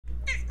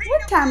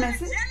time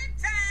is it?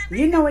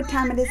 You know what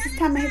time it is. It's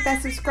time to hit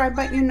that subscribe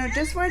button. You know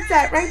just where it's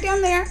at. Right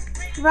down there.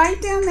 Right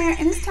down there.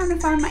 And it's time to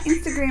follow my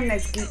Instagram.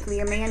 That's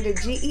Geekly Amanda.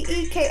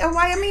 Geeky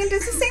Amanda.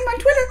 It's the same on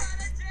Twitter.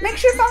 Make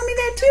sure you follow me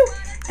there too.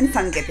 And it's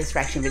time to get this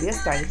reaction video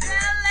started.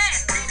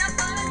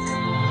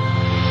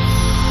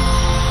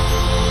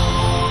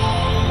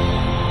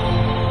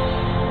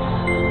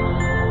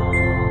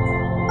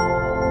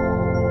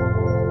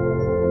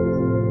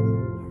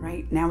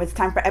 Now it's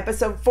time for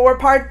episode 4,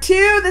 part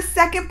 2, the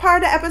second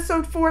part of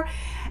episode 4,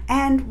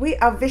 and we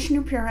are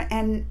Vishnupuran,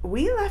 and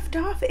we left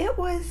off. It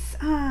was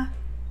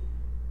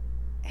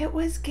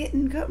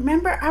getting good.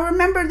 I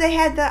remember they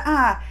had the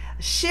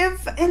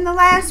Shiv in the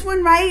last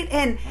one, right?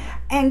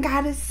 And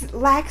Goddess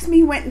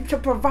Lakshmi went to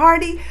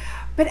Pravarti,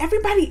 but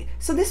everybody.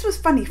 So this was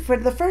funny. For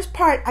the first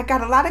part, I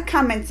got a lot of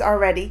comments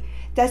already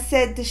that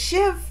said the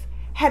Shiv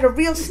had a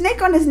real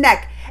snake on his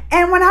neck.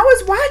 And when I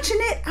was watching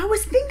it, I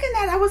was thinking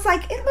that. I was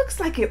like, it looks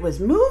like it was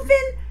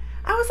moving.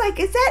 I was like,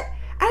 is that?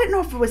 I didn't know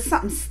if it was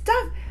something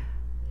stuffed,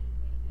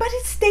 but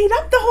it stayed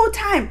up the whole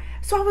time.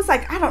 So I was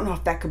like, I don't know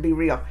if that could be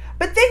real.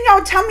 But then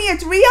y'all tell me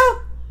it's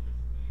real.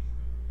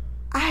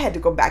 I had to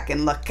go back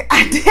and look.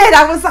 I did.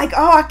 I was like,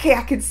 oh, okay,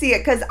 I can see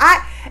it. Because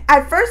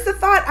at first the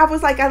thought, I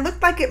was like, I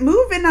looked like it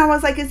moving. I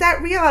was like, is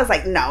that real? I was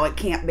like, no, it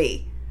can't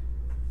be.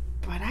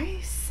 But I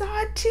saw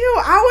it too.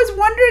 I was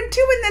wondering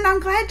too. And then I'm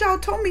glad y'all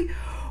told me.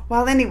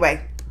 Well,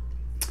 anyway,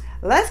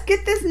 let's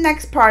get this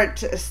next part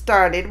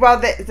started. Well,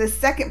 the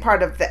second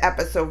part of the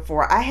episode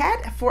 4. I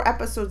had 4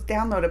 episodes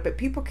downloaded, but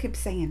people keep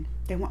saying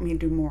they want me to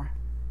do more.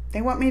 They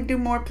want me to do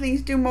more.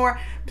 Please do more.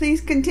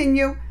 Please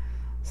continue.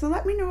 So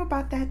let me know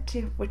about that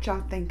too, what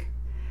y'all think.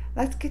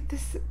 Let's get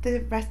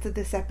the rest of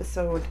this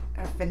episode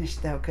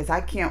finished though, because I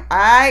can't.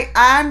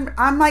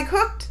 I'm like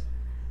hooked.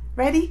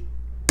 Ready?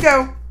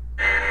 Go.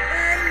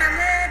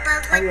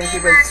 Oh yeah,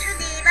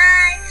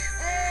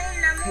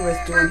 he was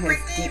doing his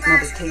deep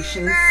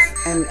meditations,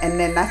 and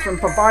then that's when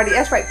Pravarti,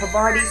 that's right,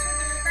 Pravarti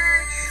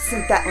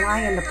sent that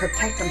lion to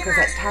protect him because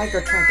that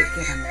tiger tried to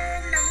get him.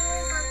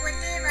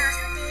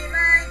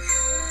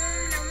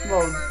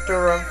 Little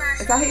Duro.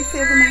 Is that how you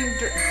say the name?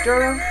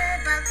 Duro?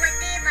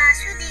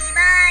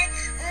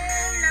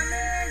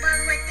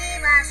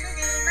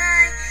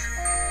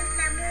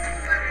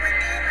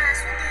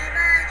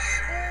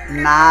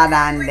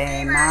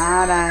 Narande,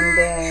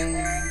 Narande.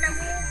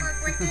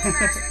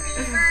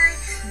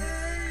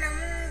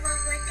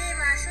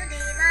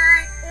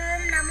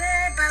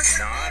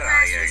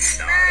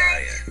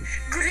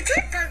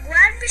 गुरुदेव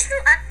भगवान विष्णु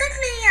अब तक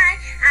नहीं आए।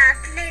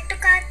 आपने तो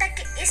कहा था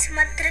कि इस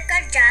मंत्र का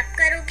जाप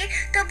करोगे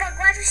तो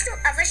भगवान विष्णु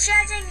अवश्य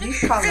आ जाएंगे,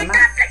 फिर तो अब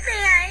तक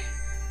नहीं आए।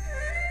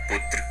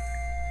 पुत्र,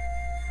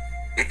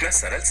 इतना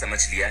सरल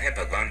समझ लिया है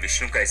भगवान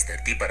विष्णु का इस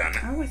धरती पर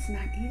आना।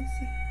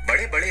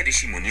 बड़े बड़े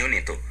ऋषि मुनियों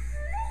ने तो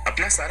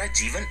अपना सारा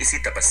जीवन इसी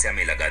तपस्या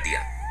में लगा दिया,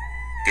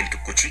 किंतु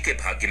कुछ ही के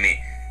भाग्य में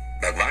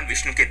भगवान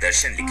विष्णु के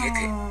दर्शन लिखे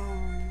थे।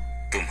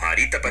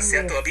 तुम्हारी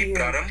तपस्या तो अभी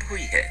प्रारंभ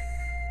हुई है।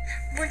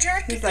 मुझे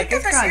और कितनी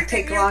तपस्या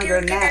करनी होगी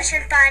उनके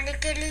दर्शन पाने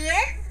के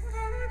लिए?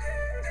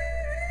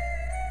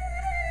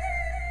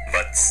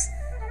 वत्स,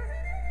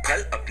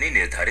 फल अपने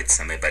निर्धारित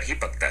समय पर ही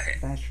पकता है।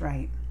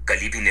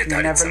 कली भी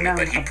निर्धारित समय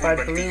पर ही फूल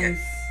बनती है।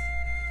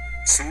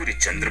 सूर्य,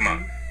 चंद्रमा,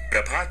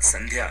 प्रभात,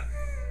 संध्या,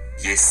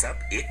 ये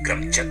सब एक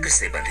क्रम चक्र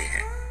से बंधे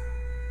हैं।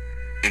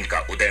 इनका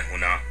उदय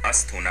होना,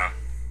 अस्त होना,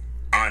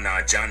 आना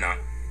जाना,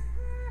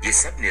 ये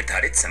सब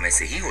निर्धारित समय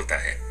से ही होता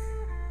है।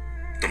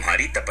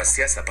 तुम्हारी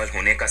तपस्या सफल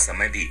होने का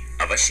समय भी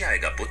अवश्य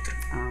आएगा पुत्र।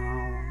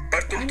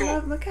 पर तुम तो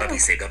अभी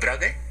से घबरा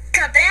गए।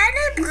 घबराया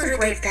नहीं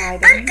गुरुदेव,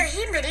 पर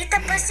कहीं मेरी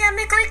तपस्या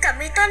में कोई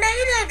कमी तो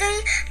नहीं रह गई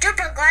जो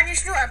भगवान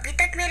विष्णु अभी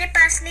तक मेरे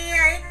पास नहीं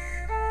आए?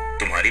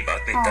 तुम्हारी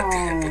बात में तथ्य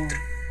है पुत्र।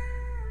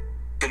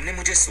 तुमने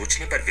मुझे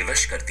सोचने पर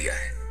विवश कर दिया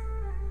है,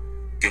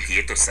 क्योंकि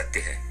ये तो सत्य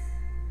है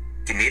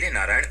कि मेरे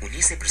नारायण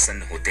उन्हीं से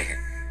प्रसन्न होते हैं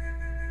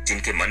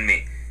जिनके मन में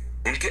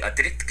उनके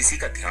अतिरिक्त किसी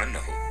का ध्यान न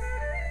हो,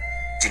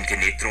 जिनके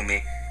नेत्रों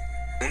में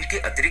उनके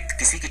अतिरिक्त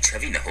किसी की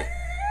छवि न हो,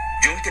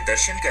 जो उनके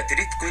दर्शन के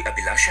अतिरिक्त कोई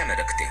अभिलाषा न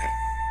रखते हों,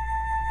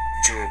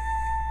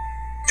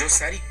 जो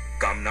सारी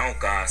कामनाओं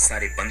का,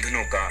 सारे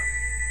बंधनों का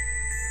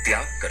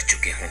त्याग कर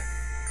चुके हों,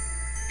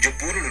 जो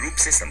पूर्ण रूप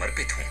से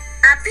समर्पित हों।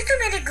 आप ही तो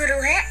मेरे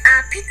गुरु हैं,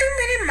 आप ही तो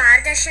मेरे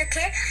मार्गदर्शक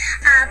हैं।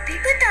 आप ही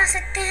बता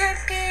सकते हैं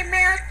कि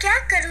मैं और क्या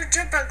करूं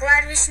जो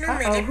भगवान विष्णु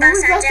मेरे पास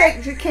आ जाए।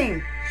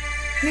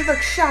 He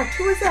looks shocked.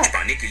 Who is that? कुछ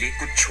पाने के लिए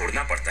कुछ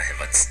छोड़ना पड़ता है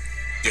वत्स,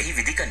 यही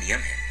विधि का नियम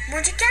है।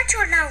 मुझे क्या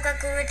छोड़ना होगा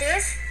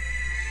गुरुदेव?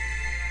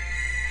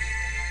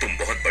 तुम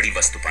बहुत बड़ी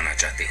वस्तु पाना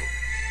चाहते हो,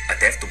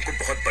 अतएव तुमको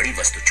बहुत बड़ी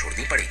वस्तु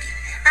छोड़नी पड़ेगी।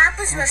 आप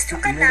उस वस्तु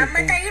का नाम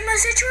बताइए, मैं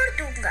उसे छोड़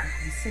दूंगा।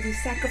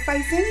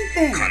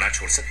 खाना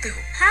छोड़ सकते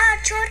हो? हाँ,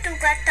 छोड़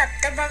दूंगा। तब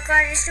तो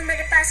भगवान विष्णु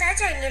मेरे पास आ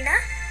जाएंगे ना?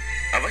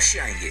 अवश्य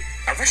आएंगे,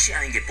 अवश्य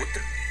आएंगे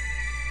पुत्र।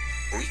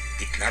 कोई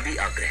कितना भी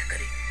आग्रह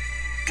करे,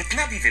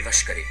 कितना भी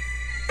विवश करे,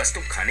 बस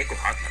तुम खाने को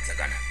हाथ मत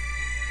लगाना।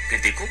 फिर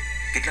देखो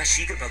कितना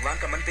शीघ्र भगवान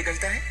का मन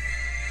पिघलता है।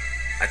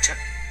 अच्छा,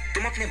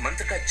 तुम अपने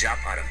मंत्र का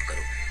जाप आरंभ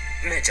करो,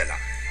 मैं चला।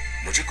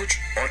 मुझे कुछ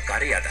और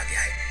कार्य याद आ गया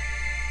है।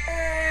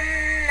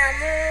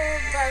 नमो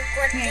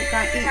भगवते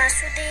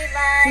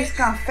वासुदेवाय। He's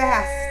gone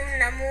fast. ओम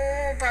नमो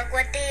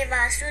भगवते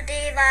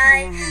वासुदेवाय।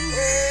 ओम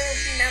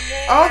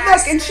नमो Oh,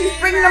 look, and she's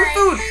bringing them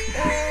food.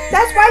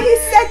 That's why he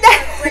said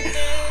that.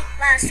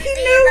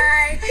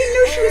 He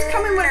knew she was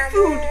coming with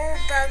food.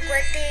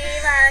 भगवते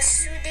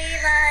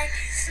वासुदेवाय।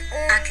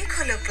 आंखें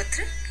खोलो पुत्र,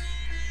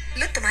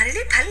 लो तुम्हारे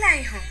लिए फल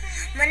लाई हूँ।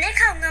 मैं नहीं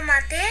खाऊंगा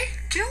माते।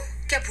 क्यों,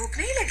 क्या भूख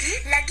नहीं लगी?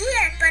 लगी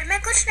है, पर मैं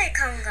कुछ नहीं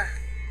खाऊंगा।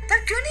 पर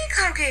क्यों नहीं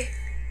खाओगे?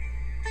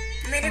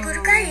 मेरे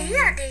गुरु का यही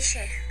आदेश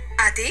है।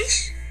 आदेश?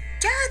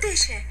 क्या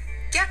आदेश है?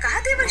 क्या कहा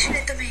देवर्षि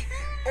ने तुम्हें?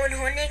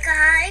 उन्होंने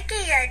कहा है कि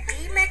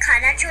यदि मैं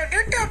खाना छोड़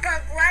दूं तो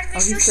भगवान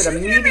विष्णु शीघ्र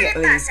मेरे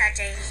पास आ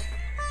जाएंगे।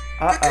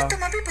 पुत्र,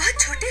 तुम अभी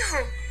बहुत छोटे हो,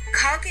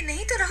 खाओगे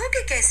नहीं तो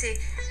रहोगे कैसे?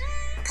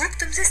 भूख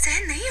तुमसे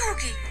सहन नहीं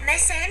होगी। मैं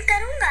सहन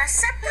करूंगा,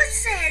 सब कुछ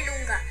सहन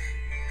लूंगा,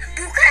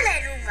 भूखा रह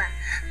लूंगा,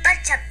 पर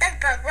जब तक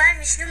भगवान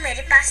विष्णु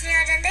मेरे पास नहीं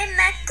आ जाते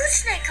मैं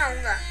कुछ नहीं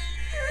खाऊंगा।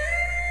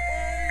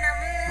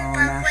 Oh,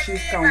 now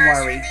she's gonna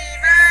worry.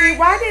 See,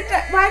 why did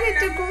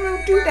the guru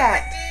do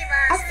that?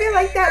 I feel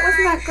like that was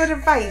not good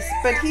advice,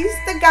 but he's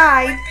the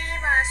guide.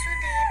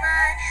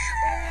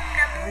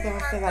 I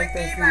don't feel like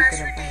that's not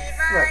good advice.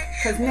 Look,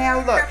 because now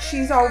look,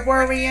 she's all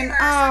worrying.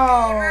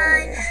 Oh,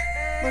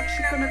 look,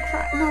 she's gonna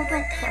cry. No,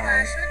 don't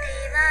cry.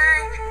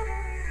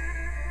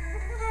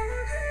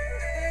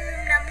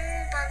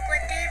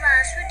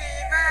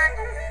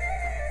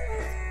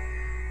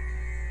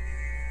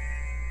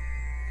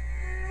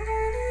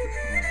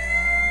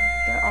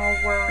 They're all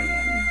worrying.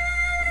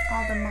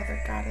 All the mother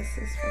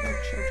goddesses for their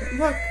children.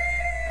 Look.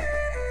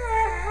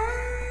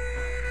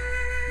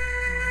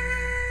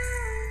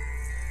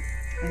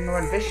 And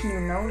Lord Vishnu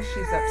knows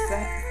she's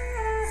upset.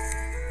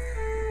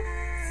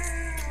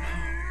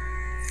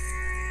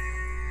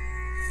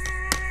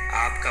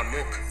 आपका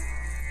मुख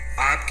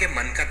आपके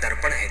मन का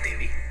दर्पण है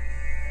देवी।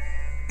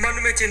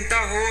 मन में चिंता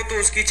हो तो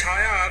उसकी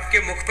छाया आपके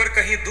मुख पर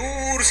कहीं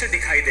दूर से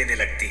दिखाई देने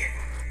लगती है।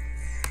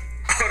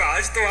 और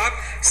आज तो आप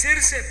सिर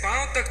से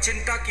पांव तक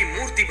चिंता की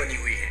मूर्ति बनी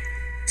हुई है।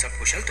 सब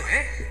कुशल तो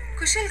है?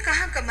 कुशल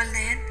कहाँ कमल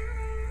नयन,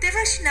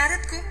 देवर्षि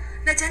नारद को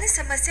न जाने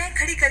समस्याएं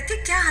खड़ी करके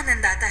क्या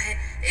आनंद आता है।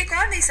 एक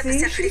और नई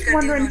समस्या खड़ी कर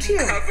दी उन्होंने।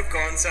 अब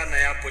कौन सा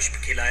नया पुष्प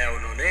खिलाया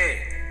उन्होंने?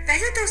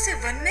 पहले तो उसे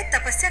वन में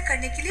तपस्या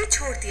करने के लिए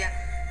छोड़ दिया।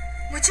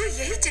 मुझे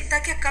यही चिंता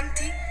क्या कम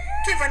थी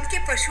कि वन के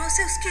पशुओं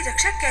से उसकी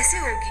रक्षा कैसे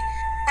होगी।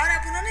 और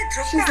अब उन्होंने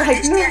ध्रुव को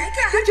आदेश दिया है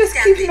कि he just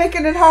keeps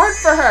making it hard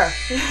for her.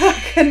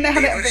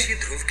 देवर्षि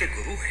ध्रुव के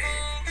गुरु हैं।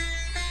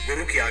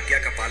 गुरु की आज्ञा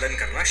का पालन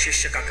करना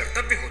शिष्य का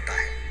कर्तव्य होता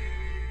है।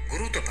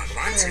 गुरु तो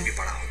भगवान से भी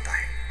बड़ा होता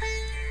है।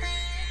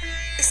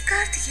 इसका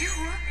अर्थ ये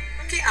हुआ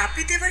कि आप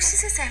भी देवर्षि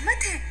से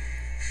सहमत हैं?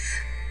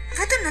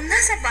 वो तो नन्हा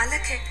सा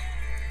बालक है,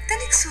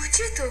 तनिक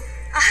सोचिए तो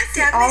आहार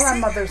त्यागने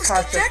से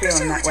उसकी क्या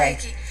दशा हो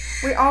जाएगी।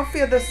 We all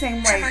feel the same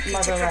way,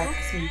 Mother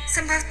Lakshmi.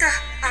 संभवतः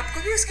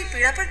आपको भी उसकी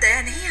पीड़ा पर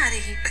दया नहीं आ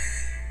रही।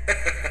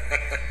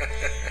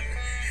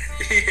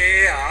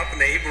 ये आप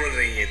नहीं बोल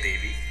रही हैं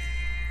देवी,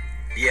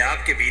 ये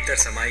आपके भीतर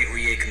समाई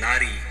हुई एक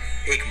नारी,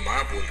 एक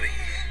माँ बोल रही है।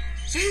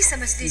 यही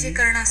समझ लीजिए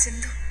करुणा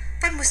सिंधु,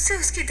 पर मुझसे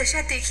उसकी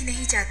दशा देखी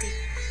नहीं जाती।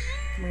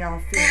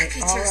 दया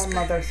कीजिए उस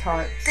पर,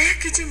 दया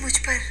कीजिए मुझ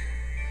पर।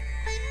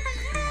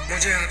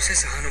 मुझे आपसे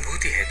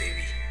सहानुभूति है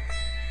देवी,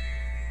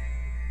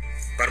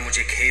 पर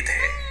मुझे खेद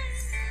है,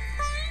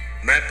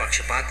 मैं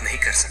पक्षपात नहीं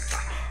कर सकता।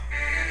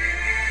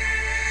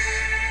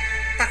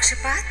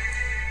 पक्षपात?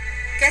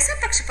 कैसा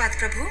पक्षपात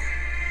प्रभु?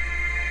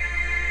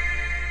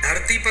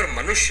 धरती पर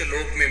मनुष्य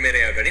लोक में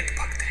मेरे अगणित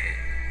भक्त हैं।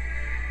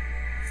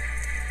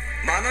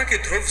 माना कि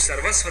ध्रुव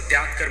सर्वस्व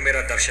त्याग कर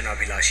मेरा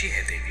दर्शनाभिलाषी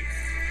है देवी,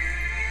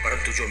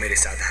 परंतु जो मेरे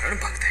साधारण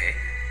भक्त हैं,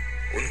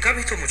 उनका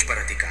भी तो मुझ पर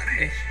अधिकार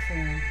है।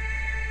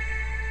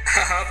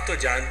 आप तो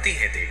जानती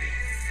हैं देवी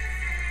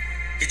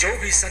कि जो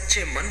भी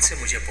सच्चे मन से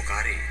मुझे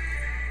पुकारे,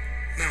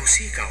 मैं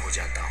उसी का हो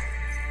जाता हूं।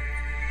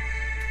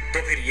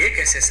 तो फिर यह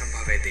कैसे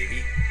संभव है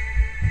देवी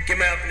कि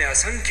मैं अपने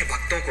असंख्य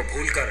भक्तों को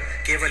भूलकर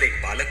केवल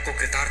एक बालक को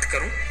कृतार्थ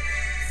करूं?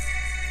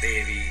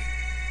 देवी,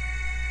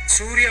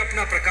 सूर्य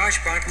अपना प्रकाश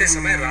बांटते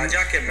समय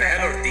राजा के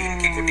महल और दीन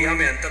की कुटिया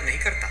में अंतर नहीं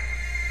करता।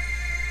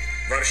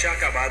 वर्षा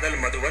का बादल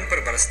मधुवन पर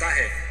बरसता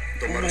है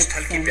तो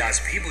मरुस्थल की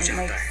प्यास भी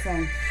बुझाता है।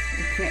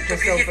 तो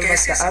फिर ये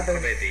कैसे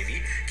संभव है देवी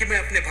कि मैं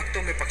अपने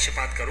भक्तों में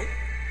पक्षपात करूं?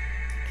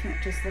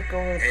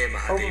 हे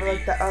महादेवी,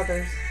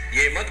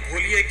 ये मत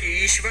भूलिए कि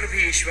ईश्वर भी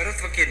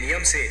ईश्वरत्व के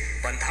नियम से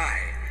बंधा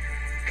है,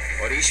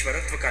 और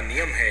ईश्वरत्व का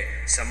नियम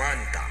है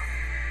समानता।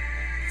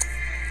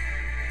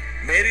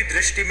 मेरी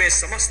दृष्टि में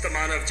समस्त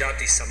मानव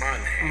जाति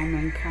समान है।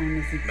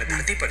 मैं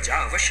धरती पर जा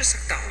अवश्य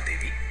सकता हूं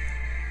देवी,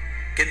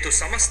 किंतु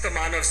समस्त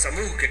मानव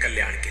समूह के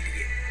कल्याण के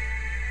लिए,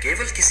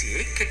 केवल किसी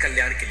एक के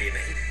कल्याण के लिए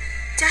नहीं।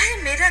 चाहे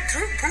मेरा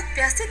ध्रुव भूख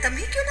प्यास से दम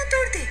ही क्यों न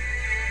तोड़ दे।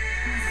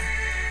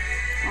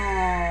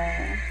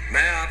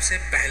 मैं आपसे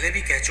पहले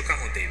भी कह चुका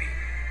हूं देवी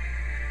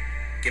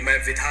कि मैं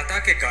विधाता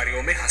के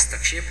कार्यों में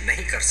हस्तक्षेप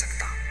नहीं कर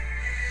सकता।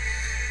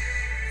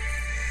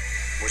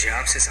 मुझे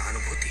आपसे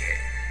सहानुभूति है,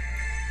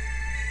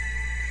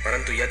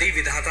 परंतु यदि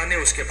विधाता ने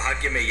उसके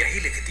भाग्य में यही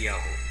लिख दिया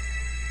हो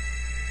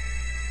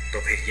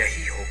तो फिर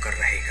यही होकर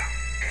रहेगा।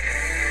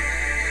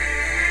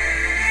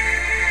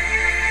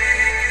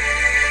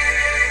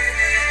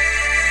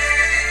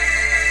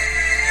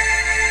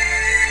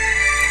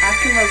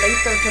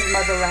 sister to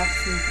Mother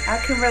Lakshmi. I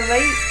can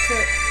relate to.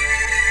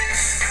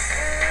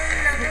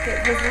 Look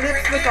at his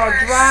lips look all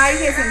dry.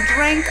 He hasn't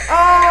drank.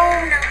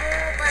 Oh.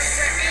 I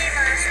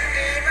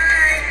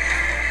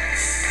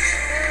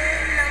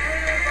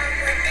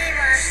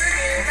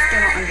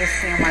still don't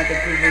understand why the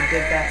Guru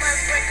did that.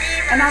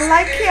 And I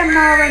like him,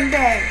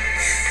 Narande.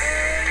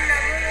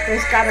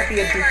 There's got to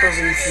be a deeper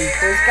reason.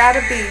 There's got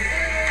to be.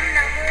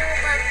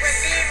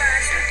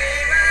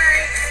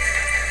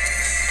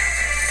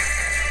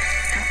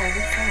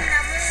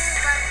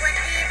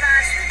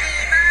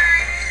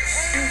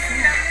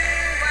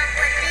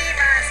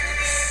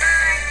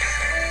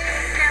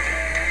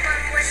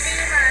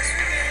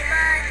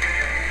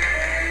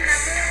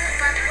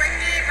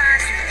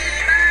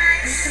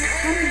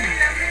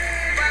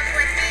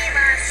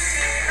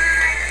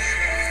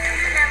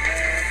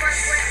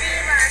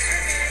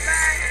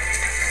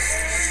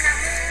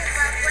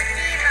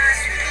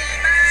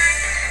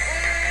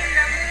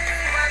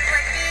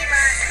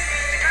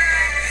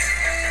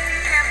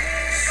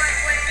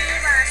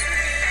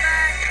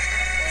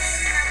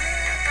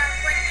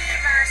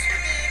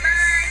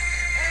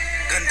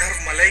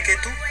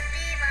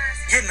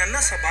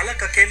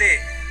 बालक अकेले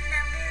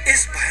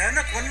इस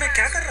भयानक one में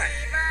क्या कर रहा है?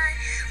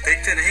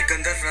 देखते नहीं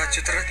गंधर्व राज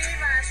चित्ररथ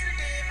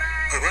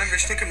भगवान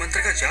विष्णु के मंत्र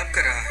का जाप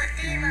कर रहा है।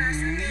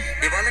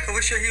 ये बालक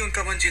अवश्य ही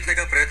उनका मन जीतने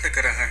का प्रयत्न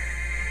कर रहा है।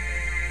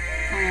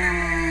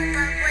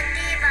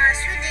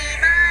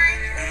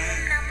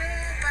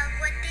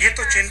 ये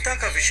तो चिंता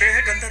का विषय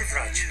है गंधर्व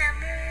राज।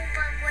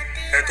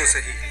 है तो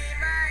सही,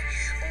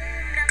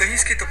 कहीं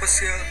इसकी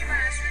तपस्या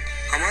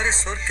हमारे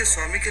स्वर्ग के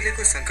स्वामी के लिए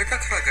कोई संकट न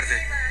खड़ा कर दे।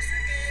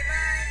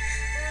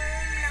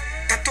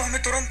 तब तो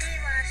हमें तुरंत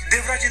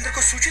देवराज इंद्र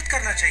को सूचित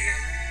करना चाहिए।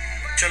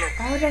 चलो,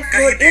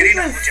 कहीं देरी न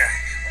हो जाए।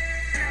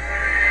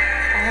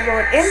 Oh,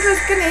 Lord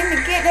Indra's gonna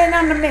get in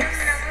on the mix.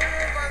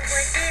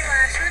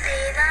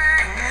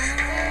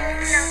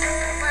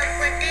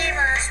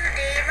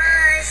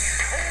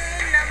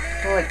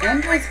 Lord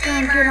Indra's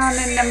gonna get on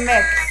in the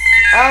mix.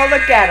 Oh,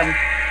 look at him.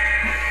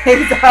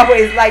 He's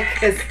always like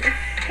his.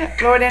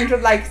 Lord Indra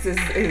likes his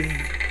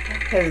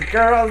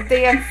girls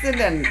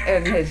dancing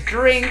and his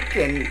drink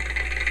and.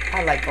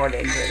 I like Lord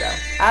Indra though.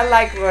 I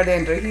like Lord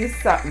Indra. He's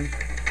something.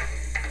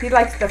 He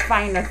likes the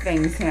finer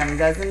things, him,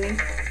 doesn't he?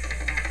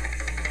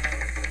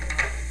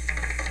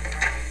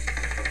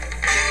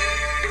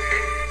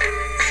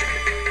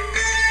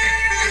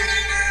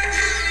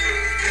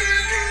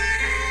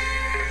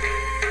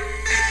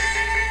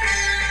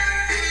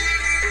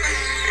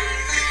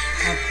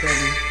 How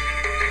pretty.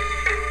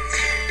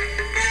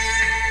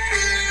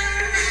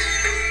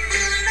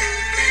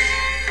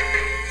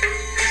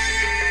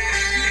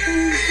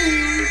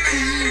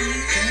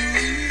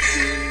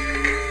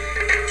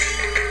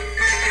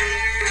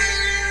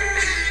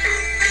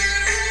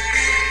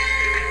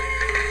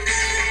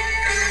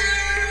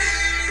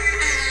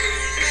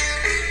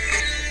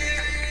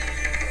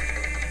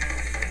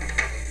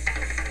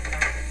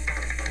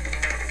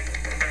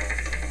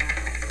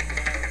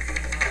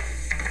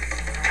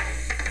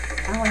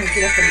 I want to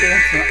get up and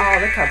dance now. Oh,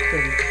 look how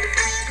pretty.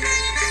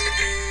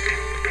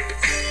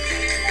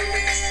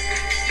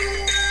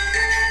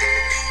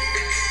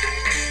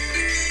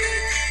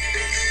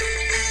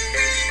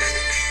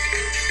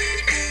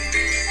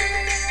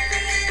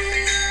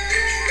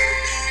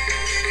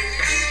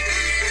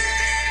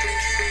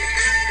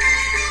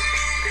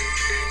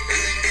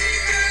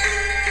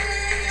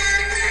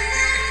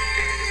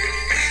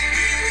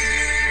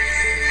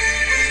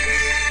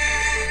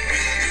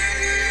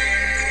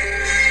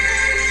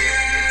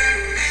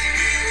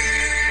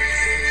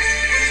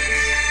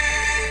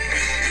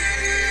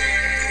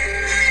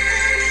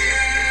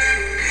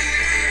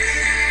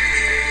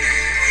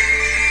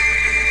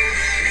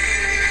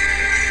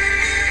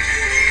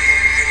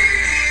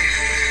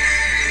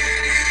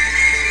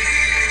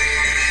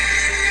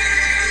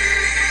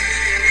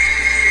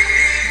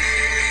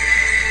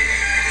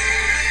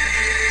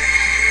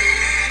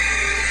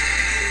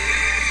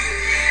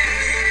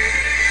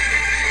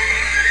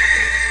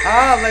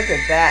 Oh, look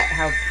at that.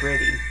 How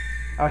pretty.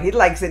 Oh, he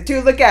likes it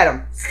too. Look at him.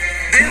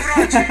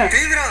 Devraj!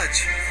 Devraj!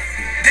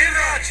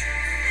 Devraj!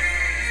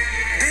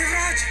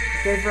 Devraj!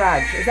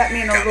 Devraj. Does that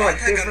mean, oh Lord,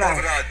 Devraj?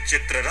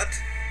 Chitraratha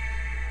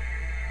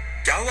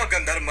क्या हुआ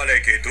गंधर्व Malay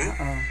Ketu?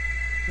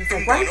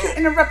 तुम why did you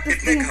interrupt this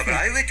इतने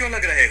घबराए हुए क्यों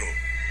लग रहे हो?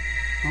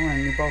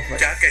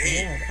 क्या कहीं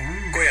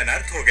कोई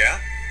अनर्थ हो गया?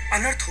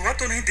 अनर्थ हुआ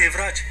तो नहीं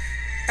देवराज,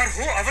 पर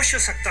हो अवश्य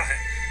सकता है।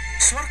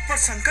 स्वर्ग पर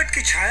संकट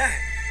की छाया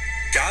है।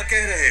 क्या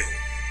कह रहे हो?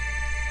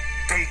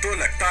 तुम तो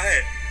लगता है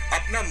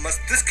अपना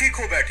मस्तिष्क ही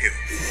खो बैठे हो।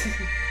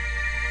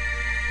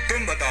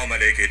 तुम बताओ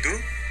मलय केतु,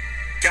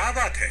 क्या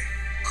बात है?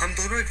 हम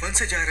दोनों एक वन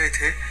से जा रहे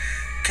थे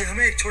कि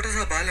हमें एक छोटा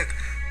सा बालक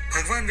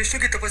भगवान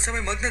विष्णु की तपस्या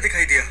में मग्न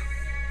दिखाई दिया।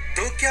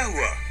 तो क्या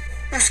हुआ?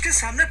 उसके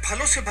सामने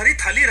फलों से भरी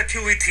थाली रखी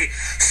हुई थी।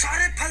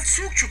 सारे फल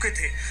सूख चुके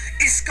थे।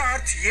 इसका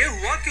अर्थ ये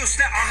हुआ कि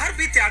उसने आहार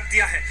भी त्याग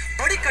दिया है।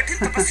 बड़ी कठिन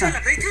तपस्या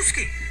लग रही थी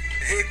उसकी।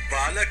 एक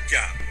बालक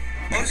क्या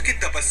और उसकी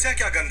तपस्या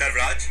क्या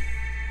गंधर्वराज?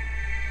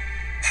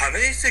 हमें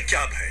इससे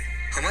क्या भय?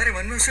 हमारे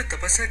मन में उसे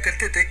तपस्या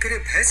करते देखकर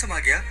भय समा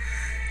गया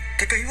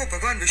कि कहीं वो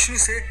भगवान विष्णु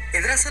से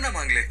इंद्रासन न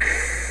मांग ले।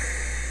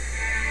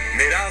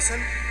 मेरा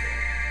आसन?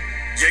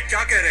 ये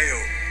क्या कह रहे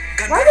हो?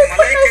 गंधर्व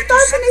मलय के तो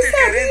सत्य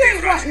कह रहे हैं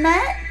देवराज।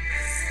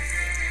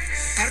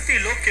 धरती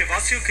लोक के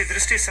वासियों की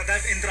दृष्टि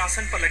सदैव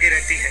इंद्रासन पर लगी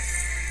रहती है।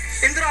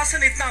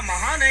 इंद्रासन इतना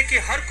महान है कि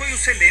हर कोई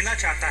उसे लेना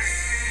चाहता है।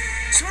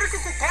 स्वर्ग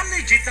को कौन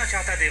नहीं जीतना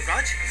चाहता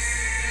Devraj?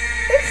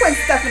 They put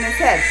stuff in his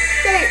head.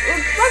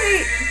 What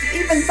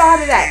even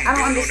thought of that? I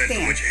don't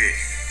understand. मुझे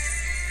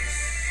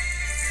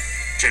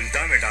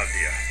चिंता में डाल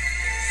दिया।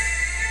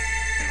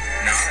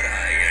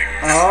 Narayan.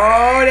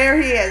 Oh, there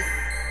he is.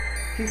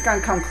 He's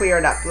gonna come clear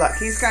it up. Look,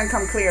 he's gonna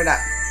come clear it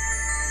up.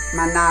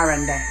 My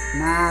Narande,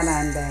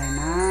 Narande,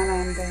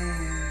 Narande.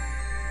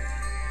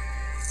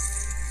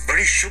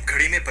 बड़ी शुभ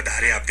घड़ी में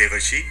पधारे आप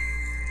देवर्षि।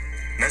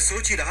 मैं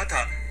सोच ही रहा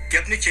था कि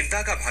अपनी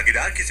चिंता का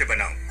भागीदार किसे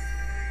बनाऊं,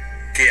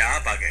 कि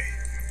आप आ गए।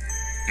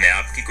 मैं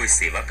आपकी कोई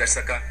सेवा कर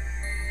सका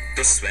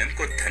तो स्वयं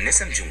को धन्य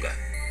समझूंगा।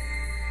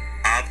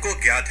 आपको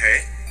ज्ञात है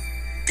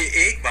कि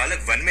एक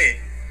बालक वन में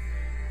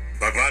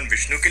भगवान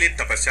विष्णु के लिए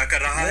तपस्या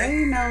कर रहा है।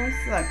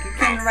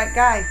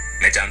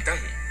 मैं जानता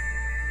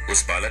हूँ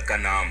उस बालक का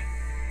नाम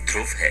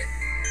ध्रुव है।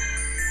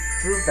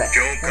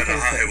 क्यों कर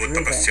रहा है वो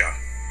तपस्या?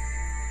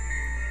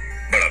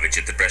 बड़ा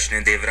विचित्र प्रश्न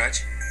है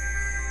देवराज।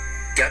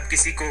 क्या आप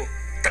किसी को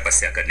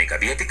तपस्या करने का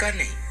भी अधिकार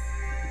नहीं?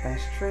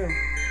 That's true.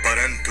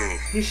 परंतु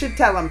You should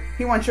tell him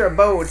he wants your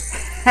abode.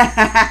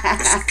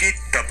 उसकी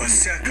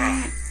तपस्या का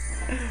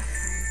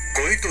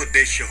कोई तो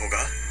उद्देश्य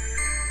होगा।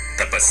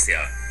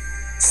 तपस्या,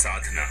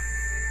 साधना,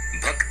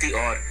 भक्ति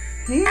और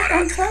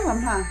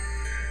आराधना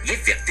ये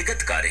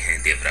व्यक्तिगत कार्य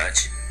हैं देवराज।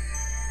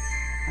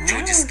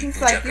 जो जिसकी he's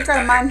पूजा like, you करता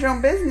gotta mind your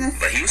own है business.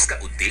 वही उसका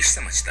उद्देश्य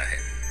समझता है।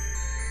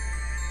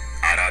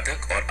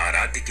 आराधक और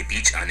आराध्य के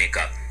बीच आने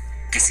का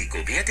किसी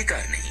को भी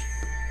अधिकार नहीं।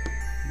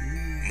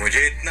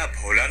 मुझे इतना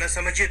भोला न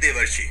समझिए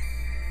देवर्षि।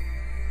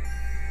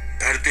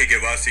 धरती के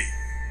वासी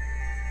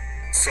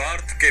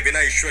स्वार्थ के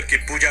बिना ईश्वर की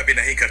पूजा भी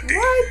नहीं करते।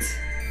 What?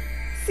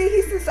 See,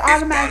 he's just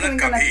automatically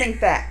gonna think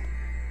that.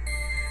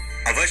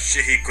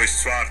 अवश्य ही कोई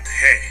स्वार्थ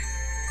है।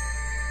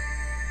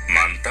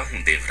 मानता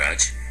हूं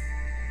देवराज,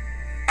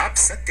 आप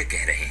सत्य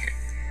कह रहे हैं,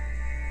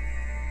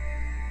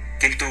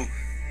 किंतु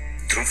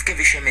ध्रुव के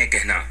विषय में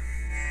कहना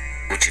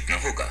उचित न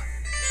होगा।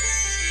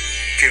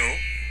 क्यों?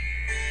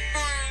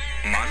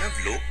 मानव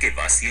लोक के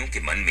वासियों के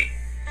मन में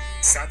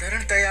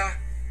साधारणतया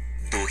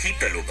दो ही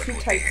प्रलोभन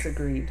होते हैं।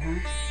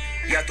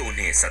 या तो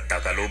उन्हें सत्ता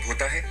का लोभ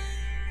होता है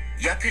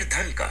या फिर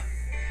धन का।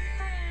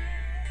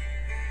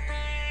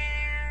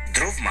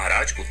 ध्रुव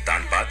महाराज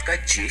उत्तानपाद का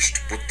ज्येष्ठ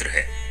पुत्र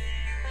है,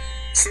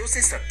 सो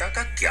से सत्ता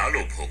का क्या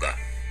लोभ होगा?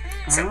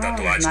 सत्ता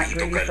तो आज नहीं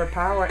तो कल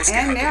उसके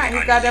हाथों में आनी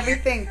है।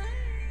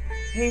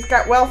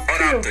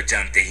 और आप तो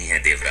जानते ही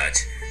हैं देवराज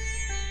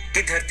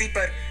कि धरती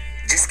पर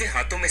जिसके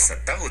हाथों में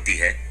सत्ता होती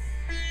है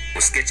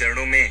उसके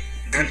चरणों में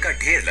धन का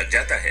ढेर लग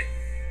जाता है।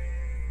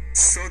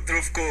 सो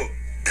ध्रुव को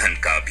धन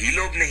का भी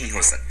लोभ नहीं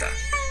हो सकता।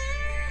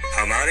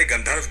 हमारे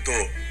गंधर्व तो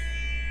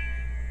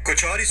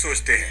कुछ और ही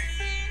सोचते हैं।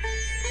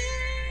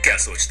 क्या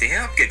सोचते हैं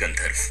आपके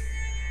गंधर्व?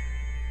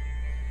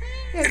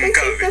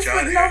 इनका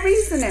विचार है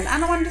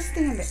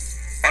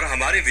और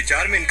हमारे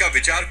विचार में इनका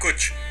विचार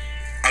कुछ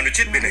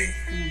अनुचित भी नहीं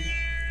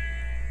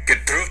कि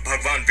ध्रुव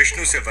भगवान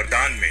विष्णु से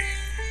वरदान में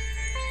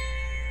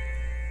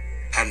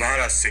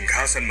हमारा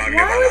सिंहासन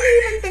मांगने वाला है।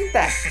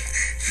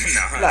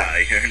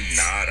 नारायण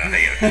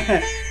नारायण।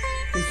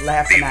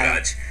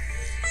 देवराज,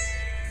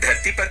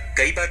 धरती पर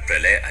कई बार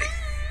प्रलय आई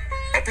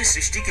और फिर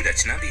सृष्टि की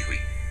रचना भी हुई।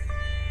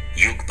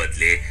 युग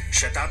बदले,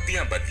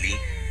 शताब्दियां बदली,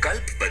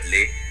 कल्प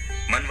बदले,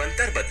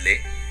 मनवंतर बदले,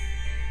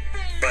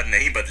 पर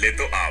नहीं बदले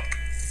तो आप।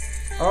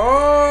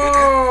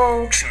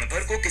 उधर क्षण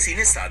भर को किसी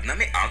ने साधना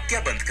में आग क्या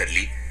बंद कर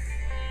ली,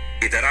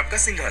 इधर आपका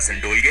सिंहासन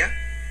डोल गया।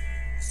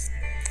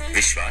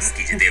 विश्वास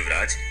कीजिए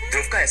देवराज,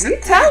 ध्रुव का ऐसा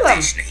कोई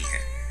उद्देश्य नहीं है।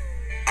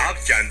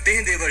 आप जानते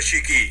हैं देवर्षि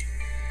की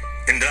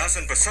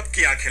इंद्रासन पर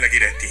सबकी आंखें लगी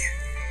रहती हैं।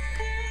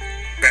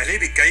 पहले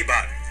भी कई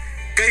बार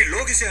कई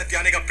लोग इसे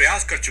हथियाने का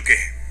प्रयास कर चुके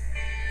हैं।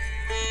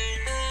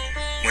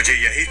 मुझे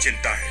यही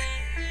चिंता है।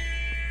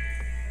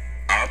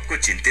 आपको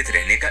चिंतित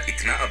रहने का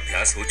इतना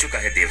अभ्यास हो चुका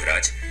है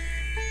देवराज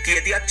कि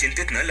यदि आप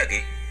चिंतित न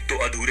लगें तो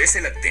अधूरे से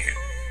लगते हैं।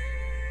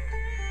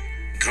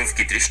 ध्रुव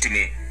की दृष्टि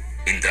में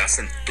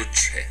इंद्रासन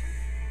तुच्छ है।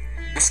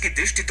 उसकी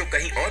दृष्टि तो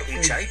कहीं और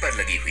ऊंचाई पर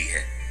लगी हुई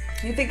है।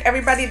 You think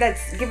everybody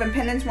that's given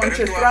penance wants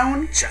your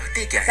throne?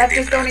 चाहते क्या है That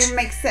just don't Devraj? even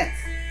make sense.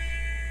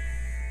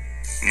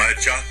 मैं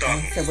चाहता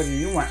हूँ So what do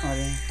you want,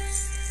 Odin?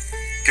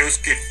 कि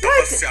उसकी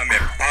तपस्या में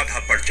बाधा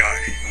पड़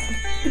जाए।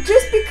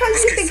 Just because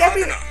you उसकी think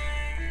every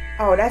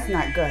Oh, that's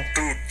not good.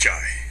 टूट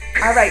जाए।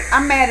 All right,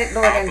 I'm mad at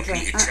Lord आप Andrew. अपनी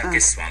इच्छा के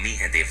स्वामी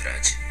हैं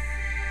देवराज,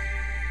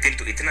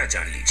 किंतु इतना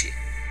जान लीजिए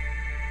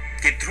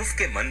कि ध्रुव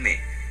के मन में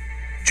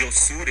जो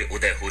सूर्य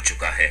उदय हो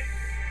चुका है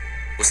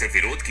उसे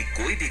विरोध की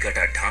कोई भी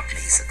घटा ढांप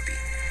नहीं सकती।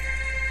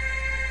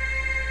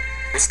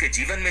 उसके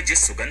जीवन में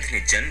जिस सुगंध ने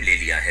जन्म ले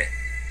लिया है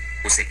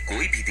उसे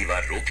कोई भी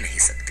दीवार रोक नहीं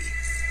सकती।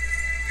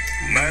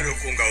 मैं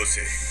रोकूंगा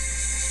उसे।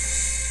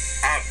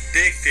 आप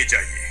देखते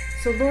जाइए।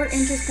 So Lord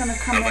Indra's gonna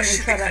come in and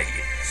try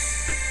to.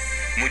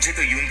 मुझे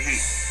तो यूं भी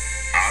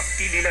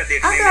आपकी लीला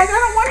देखने I'm like, I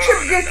don't want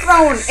your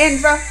throne,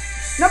 Indra.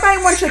 Nobody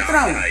wants your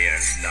throne.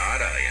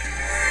 Narayan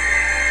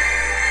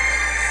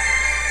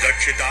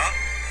रक्षिता.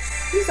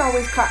 He's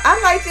always caught. I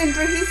like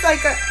Indra. He's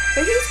like a,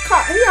 but he's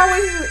caught. He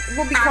always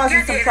will be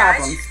causing some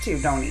problems too,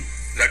 don't he?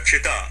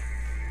 रक्षिता,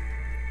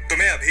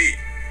 तुम्हें अभी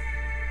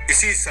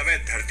इसी समय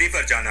धरती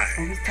पर जाना है.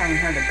 Oh, he's telling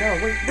her to go.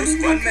 उस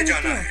वन में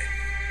जाना है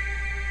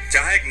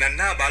जहाँ एक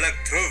नन्हा बालक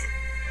ध्रुव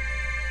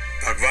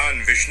भगवान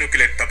विष्णु के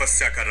लिए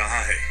तपस्या कर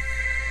रहा है.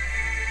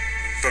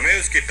 तुम्हें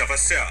उसकी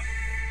तपस्या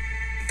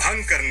भंग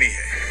करनी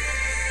है.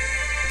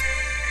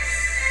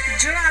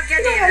 जो आज्ञा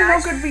He had no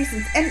good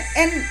reasons, and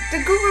the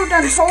guru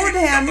done told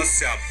him.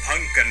 तपस्या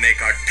भंग करने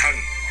का ढंग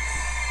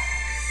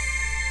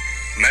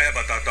मैं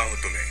बताता हूँ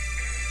तुम्हें.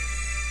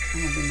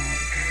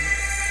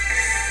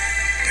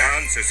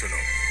 ध्यान से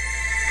सुनो.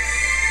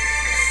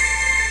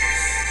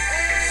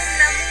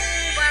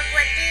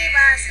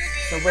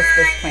 So what's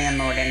this plan,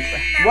 Lord Indra?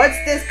 What's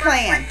this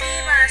plan?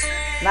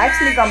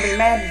 Lakshmi gonna be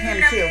mad at him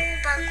too,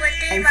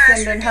 and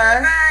sending her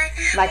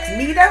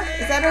Lakshmita.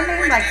 Is that her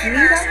name?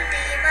 Lakshmita.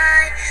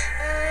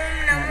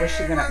 What's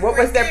she gonna? What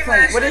was their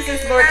plan? What is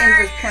this Lord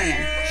Indra's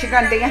plan? She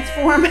gonna dance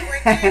for him?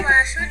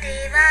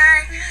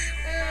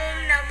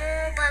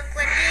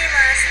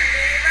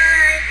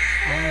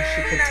 Oh,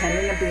 she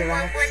pretending to be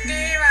Lakshmi.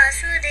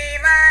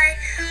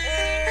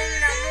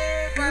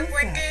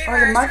 Or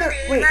the mother?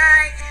 Wait.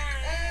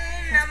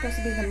 That's supposed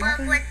to be the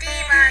mother?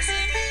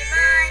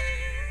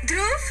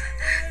 ध्रुव,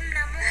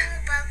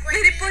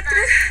 मेरे पुत्र,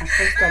 I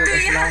first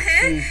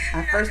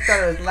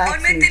thought it was Lakshmi. और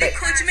मैं तेरी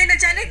खोज में न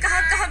जाने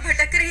कहाँ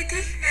भटक रही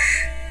थी.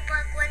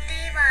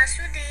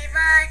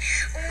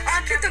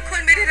 आंखें तो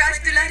खोल मेरे राज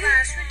दुलारी.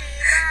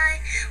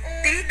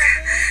 देख,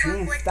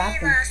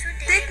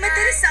 देख मैं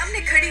तेरे सामने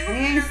खड़ी हूँ.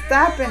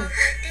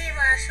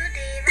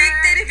 देख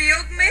तेरे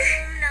वियोग में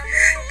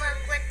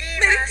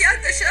मेरी क्या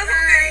दशा हो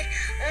गई.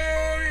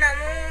 ओम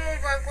नमो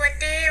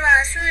भगवते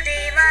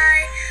वासुदेवाय.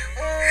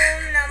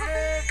 ओम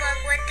नमो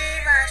भगवते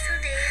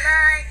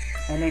वासुदेवाय.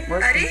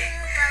 अरे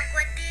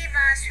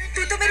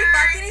तू तो मेरी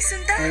बात ही नहीं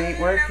सुनता.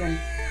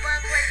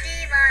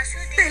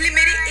 पहले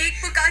मेरी एक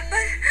पुकार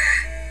पर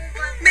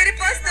मेरे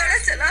पास दौड़ा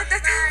चला आता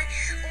था,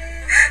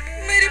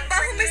 मेरी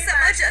बाहों में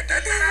समा जाता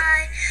था.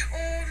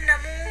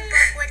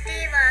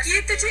 ये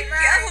तुझे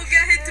क्या हो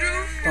गया है ध्रुव?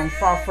 Don't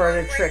fall for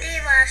their tricks.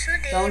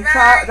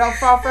 Don't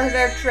fall for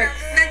their tricks.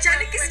 न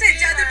जाने किसने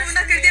जादू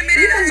टोना कर दिया मेरे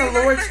Even the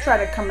Lords try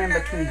to come in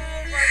between.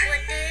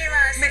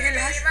 मेरे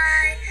लाल,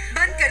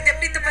 बंद कर दे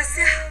अपनी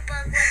तपस्या.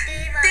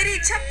 तेरी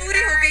इच्छा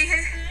पूरी हो गई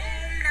है.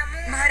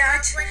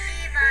 महाराज,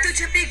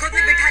 तुझे अपनी गोद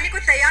में बिठाने को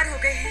तैयार हो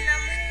गए हैं.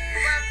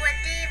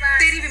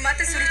 तेरी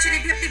विमाता सुरुचि ने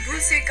भी अपनी भूल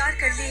स्वीकार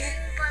कर ली है.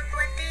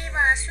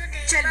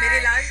 चल मेरे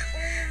लाल,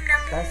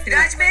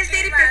 राजमहल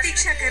तेरी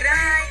प्रतीक्षा कर रहा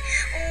है.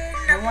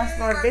 He wants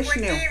Lord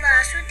Vishnu.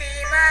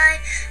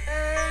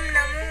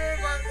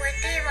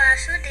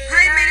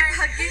 हाय मेरे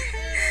भाग्य,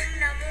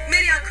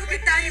 मेरी आंखों की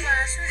तारी,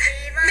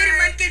 मेरे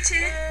मन के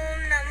चैन.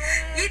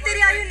 ये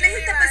तेरी आयु नहीं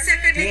तपस्या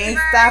करने की. He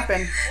ain't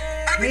stopping.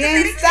 अभी He तो ain't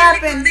तेरे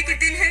stopping. खेलने के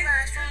दिन है.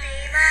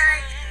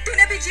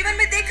 तूने अभी जीवन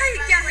में देखा ही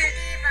क्या है.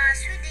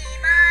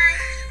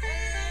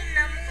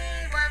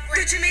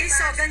 तुझे मेरी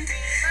सौगंध,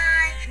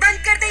 बंद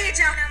कर दे ये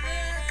जाप.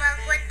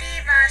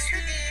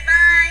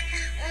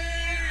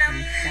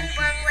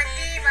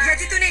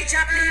 यदि तूने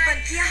जाप नहीं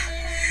बंद किया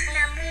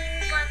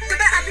तो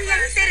मैं अभी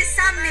यही तेरे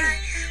सामने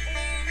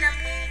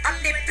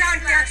अपने प्राण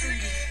त्याग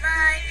दूंगी.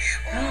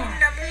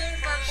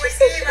 She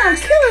said she's gonna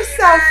kill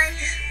herself.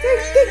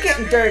 They're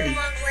getting dirty.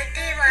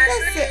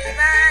 That's it.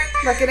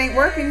 Look, it ain't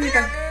working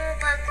either.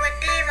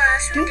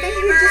 Do you think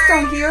he just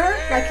don't hear her?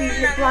 Like he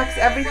blocks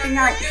everything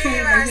out, you can't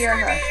even hear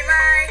her.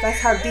 That's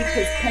how deep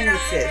his pain is.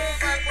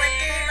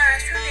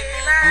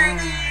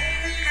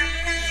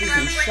 She's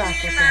in shock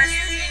with that.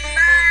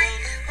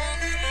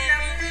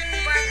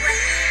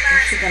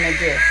 What's she gonna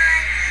do?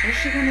 What's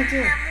she gonna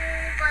do? Oh,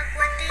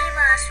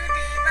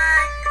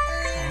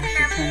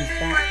 she turns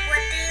back.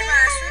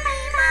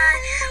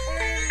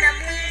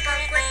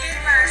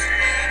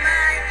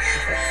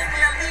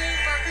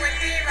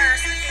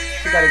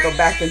 She gotta go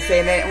back and say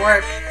it didn't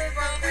work.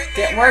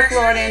 Didn't work,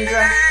 Lord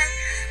Indra.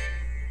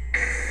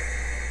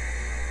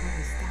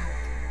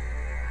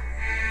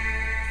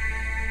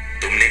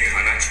 तुमने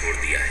खाना छोड़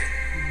दिया है.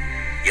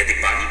 यदि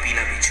पानी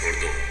पीना भी छोड़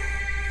दो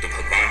तो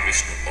भगवान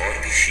विष्णु और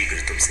भी शीघ्र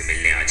तुमसे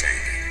मिलने आ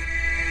जाएंगे.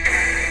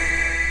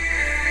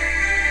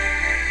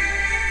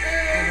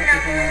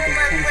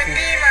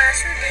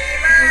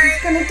 He's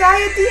gonna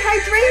die of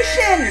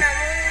dehydration.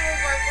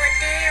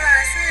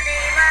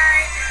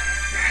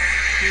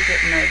 I'm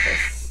getting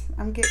nervous.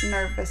 I'm getting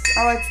nervous.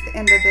 Oh, it's the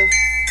end of this.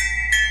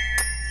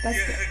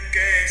 That's the...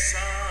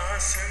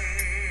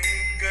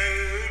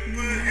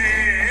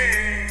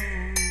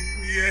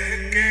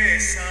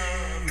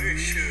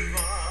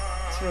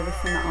 Should we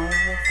listen to all of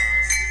this?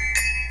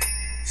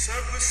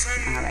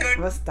 Alright,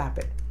 we'll stop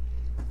it.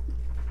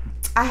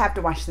 I have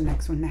to watch the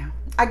next one now.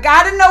 I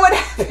gotta know what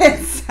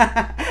happens.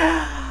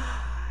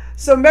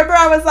 So remember,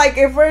 I was like,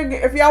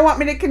 if y'all want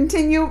me to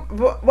continue,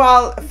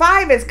 well,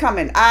 5 is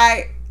coming.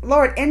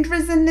 Lord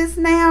Indra's in this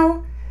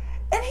now,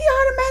 and he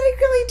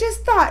automatically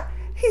just thought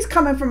he's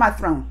coming for my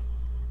throne.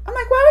 I'm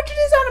like, why would you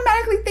just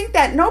automatically think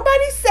that?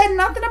 Nobody said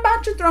nothing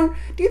about your throne.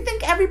 Do you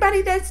think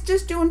everybody that's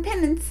just doing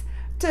penance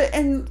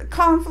and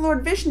calling for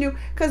Lord Vishnu?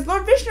 Because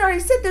Lord Vishnu already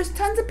said there's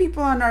tons of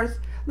people on earth,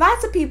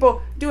 lots of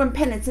people doing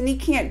penance, and he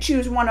can't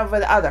choose one over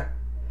the other.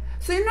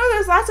 So you know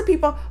there's lots of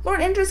people.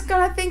 Lord Indra's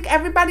going to think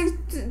everybody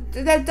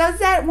that does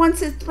that wants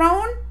his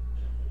throne.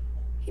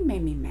 He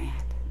made me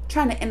mad.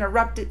 Trying to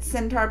interrupt it,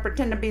 send her,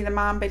 pretend to be the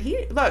mom. But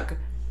look,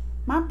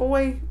 my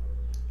boy,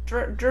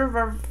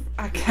 Driver,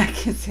 I can't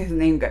say his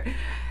name good.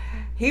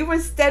 He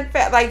was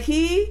steadfast. Like,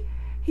 he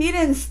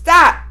didn't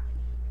stop.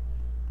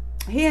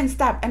 He didn't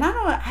stop. And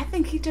I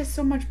think he just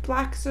so much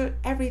blocks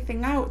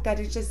everything out that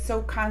he's just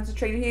so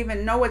concentrated. He didn't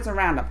even know what's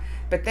around him.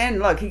 But then,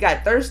 look, he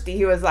got thirsty.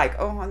 He was like,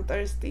 oh, I'm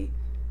thirsty.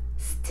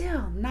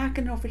 Still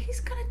knocking over.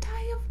 He's going to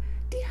die of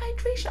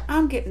dehydration.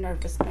 I'm getting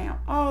nervous now.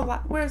 Oh,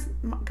 where's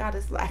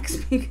Goddess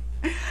Laxmi?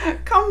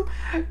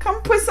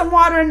 Come put some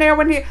water in there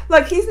when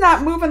look, he's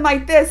not moving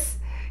like this.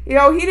 You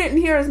know, he didn't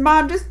hear his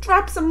mom. Just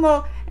drop some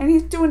little, and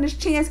he's doing his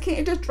chants. Can't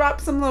you just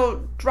drop some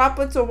little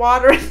droplets of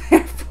water in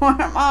there for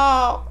him?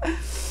 Oh,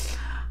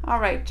 all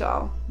right,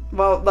 y'all.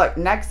 Well, look,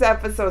 next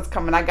episode's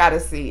coming. I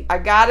gotta see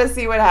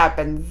what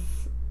happens.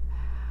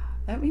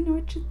 Let me know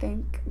what you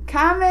think.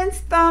 Comments,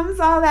 thumbs,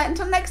 all that.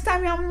 Until next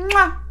time, y'all.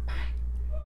 Mwah.